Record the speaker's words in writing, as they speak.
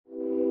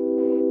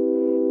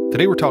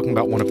Today we're talking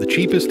about one of the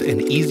cheapest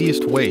and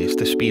easiest ways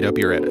to speed up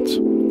your edits.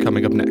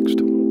 Coming up next.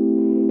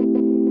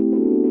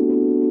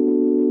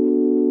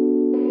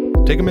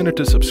 Take a minute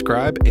to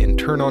subscribe and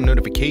turn on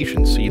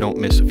notifications so you don't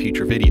miss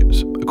future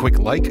videos. A quick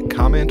like,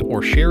 comment,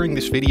 or sharing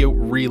this video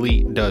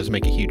really does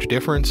make a huge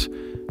difference.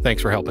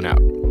 Thanks for helping out.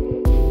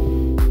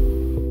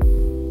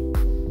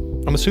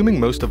 I'm assuming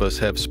most of us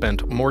have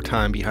spent more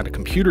time behind a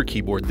computer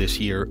keyboard this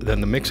year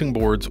than the mixing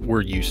boards we're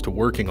used to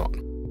working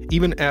on.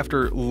 Even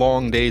after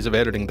long days of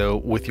editing though,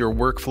 with your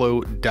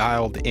workflow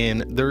dialed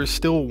in, there is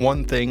still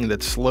one thing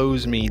that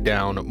slows me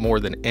down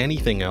more than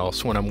anything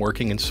else when I'm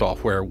working in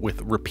software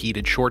with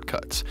repeated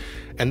shortcuts,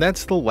 and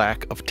that's the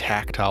lack of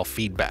tactile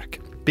feedback.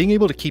 Being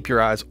able to keep your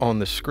eyes on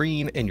the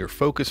screen and your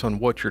focus on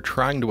what you're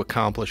trying to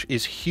accomplish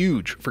is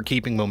huge for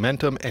keeping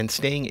momentum and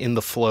staying in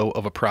the flow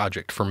of a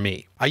project for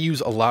me. I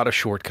use a lot of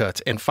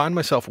shortcuts and find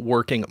myself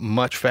working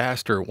much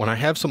faster when I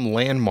have some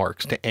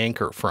landmarks to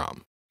anchor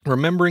from.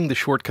 Remembering the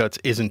shortcuts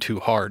isn't too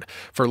hard.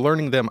 For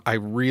learning them, I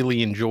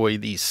really enjoy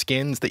these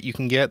skins that you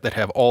can get that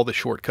have all the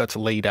shortcuts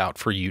laid out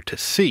for you to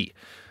see.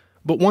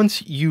 But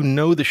once you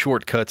know the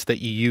shortcuts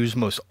that you use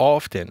most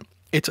often,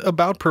 it's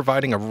about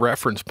providing a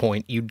reference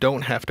point you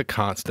don't have to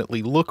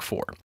constantly look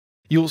for.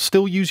 You'll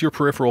still use your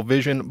peripheral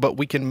vision, but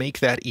we can make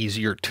that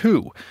easier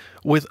too.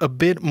 With a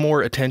bit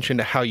more attention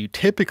to how you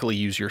typically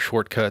use your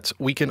shortcuts,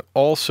 we can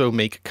also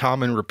make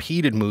common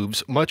repeated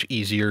moves much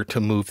easier to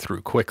move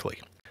through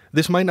quickly.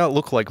 This might not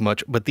look like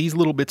much, but these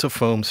little bits of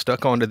foam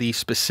stuck onto these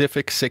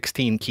specific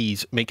 16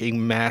 keys make a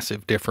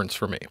massive difference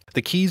for me.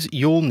 The keys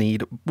you'll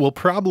need will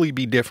probably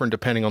be different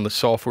depending on the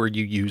software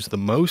you use the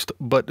most,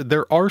 but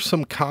there are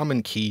some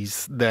common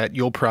keys that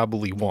you'll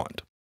probably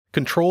want.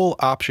 Control,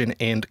 Option,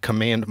 and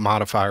Command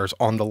modifiers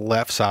on the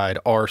left side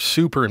are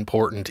super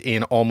important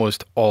in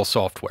almost all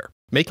software.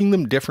 Making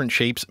them different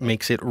shapes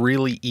makes it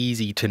really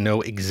easy to know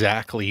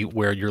exactly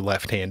where your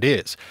left hand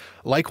is.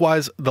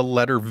 Likewise, the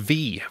letter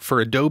V. For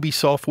Adobe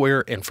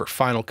software and for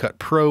Final Cut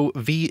Pro,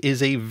 V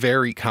is a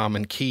very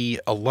common key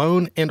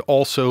alone and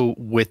also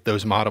with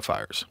those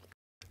modifiers.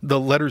 The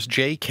letters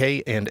J,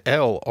 K, and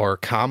L are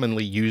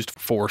commonly used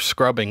for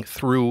scrubbing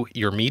through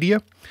your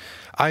media.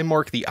 I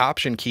mark the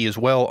Option key as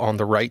well on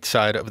the right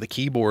side of the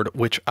keyboard,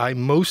 which I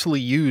mostly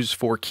use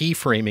for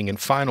keyframing in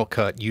Final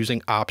Cut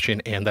using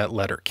Option and that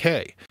letter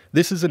K.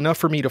 This is enough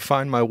for me to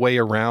find my way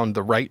around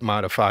the right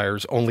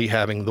modifiers, only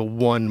having the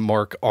one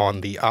mark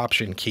on the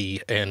Option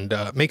key, and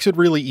makes it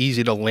really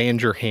easy to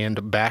land your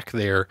hand back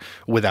there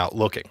without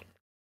looking.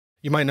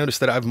 You might notice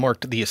that I've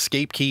marked the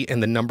Escape key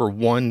and the number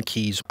 1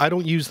 keys. I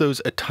don't use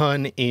those a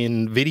ton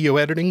in video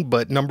editing,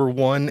 but number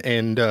 1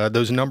 and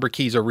those number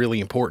keys are really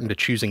important to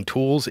choosing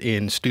tools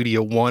in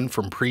Studio One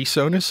from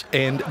PreSonus.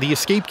 And the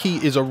Escape key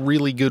is a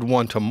really good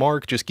one to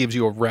mark, just gives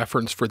you a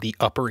reference for the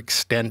upper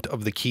extent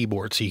of the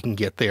keyboard so you can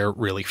get there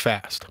really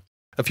fast.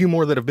 A few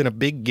more that have been a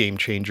big game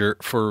changer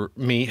for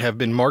me have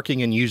been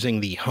marking and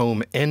using the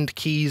Home End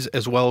keys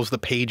as well as the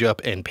Page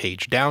Up and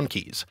Page Down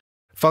keys.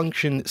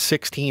 Function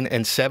 16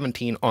 and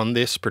 17 on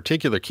this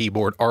particular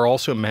keyboard are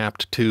also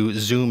mapped to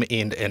zoom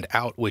in and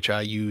out, which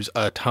I use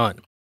a ton.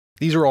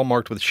 These are all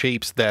marked with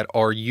shapes that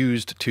are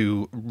used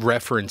to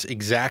reference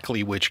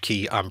exactly which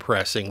key I'm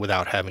pressing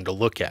without having to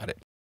look at it.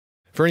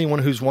 For anyone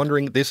who's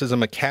wondering, this is a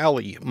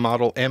Macally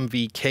model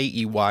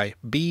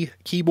MVKEYB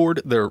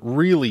keyboard. They're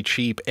really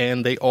cheap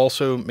and they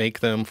also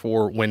make them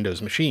for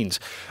Windows machines.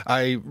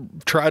 I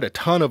tried a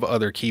ton of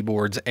other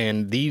keyboards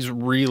and these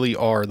really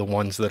are the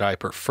ones that I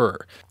prefer.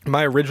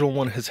 My original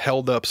one has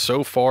held up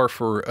so far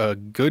for a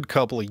good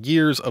couple of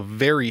years of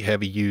very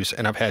heavy use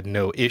and I've had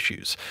no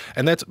issues.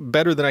 And that's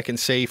better than I can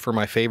say for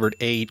my favorite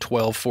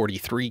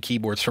A1243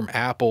 keyboards from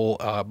Apple,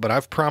 but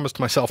I've promised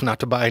myself not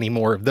to buy any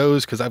more of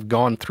those because I've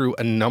gone through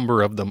a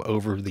number of them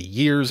over the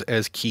years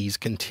as keys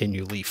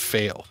continually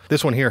fail.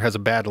 This one here has a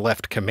bad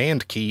left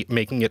command key,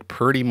 making it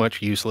pretty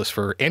much useless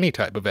for any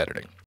type of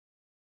editing.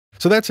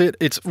 So that's it.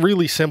 It's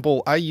really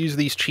simple. I use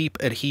these cheap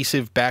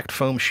adhesive backed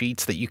foam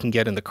sheets that you can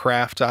get in the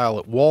craft aisle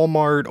at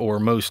Walmart or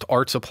most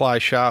art supply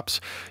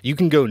shops. You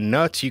can go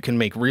nuts, you can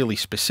make really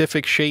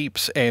specific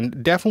shapes,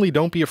 and definitely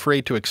don't be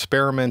afraid to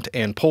experiment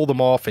and pull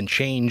them off and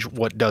change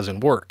what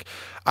doesn't work.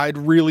 I'd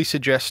really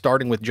suggest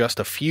starting with just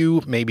a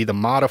few, maybe the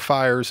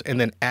modifiers, and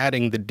then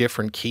adding the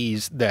different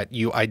keys that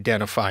you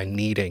identify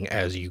needing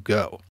as you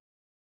go.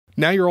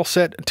 Now you're all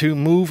set to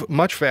move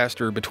much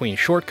faster between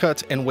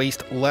shortcuts and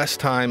waste less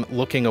time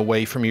looking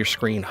away from your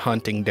screen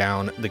hunting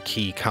down the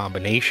key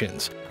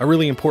combinations. A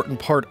really important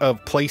part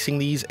of placing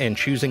these and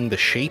choosing the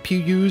shape you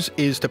use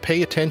is to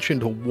pay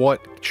attention to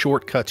what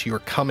shortcuts you're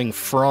coming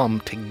from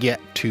to get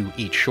to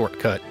each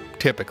shortcut.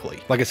 Typically,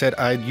 like I said,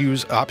 I'd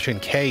use Option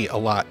K a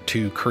lot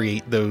to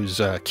create those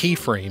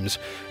keyframes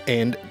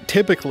And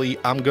typically,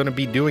 I'm going to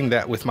be doing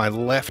that with my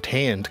left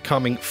hand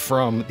coming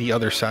from the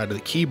other side of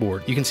the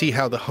keyboard. You can see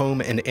how the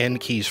home and end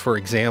keys, for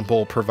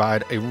example,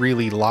 provide a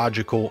really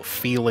logical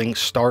feeling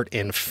start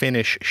and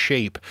finish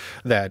shape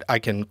that I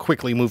can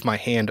quickly move my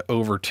hand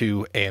over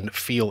to and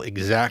feel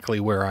exactly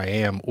where I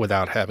am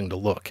without having to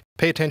look.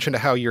 Pay attention to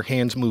how your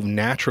hands move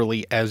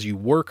naturally as you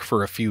work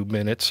for a few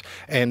minutes,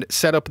 and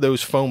set up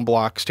those foam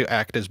blocks to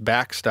act as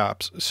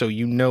backstops so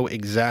you know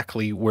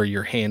exactly where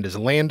your hand is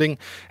landing,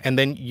 and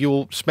then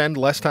you'll spend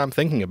less time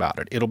thinking about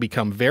it. It'll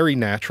become very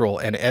natural,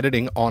 and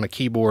editing on a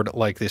keyboard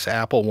like this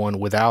Apple one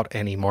without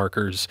any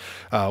markers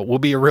will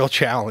be a real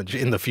challenge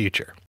in the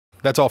future.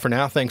 That's all for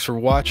now. Thanks for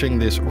watching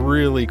this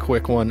really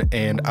quick one,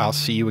 and I'll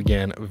see you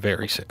again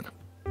very soon.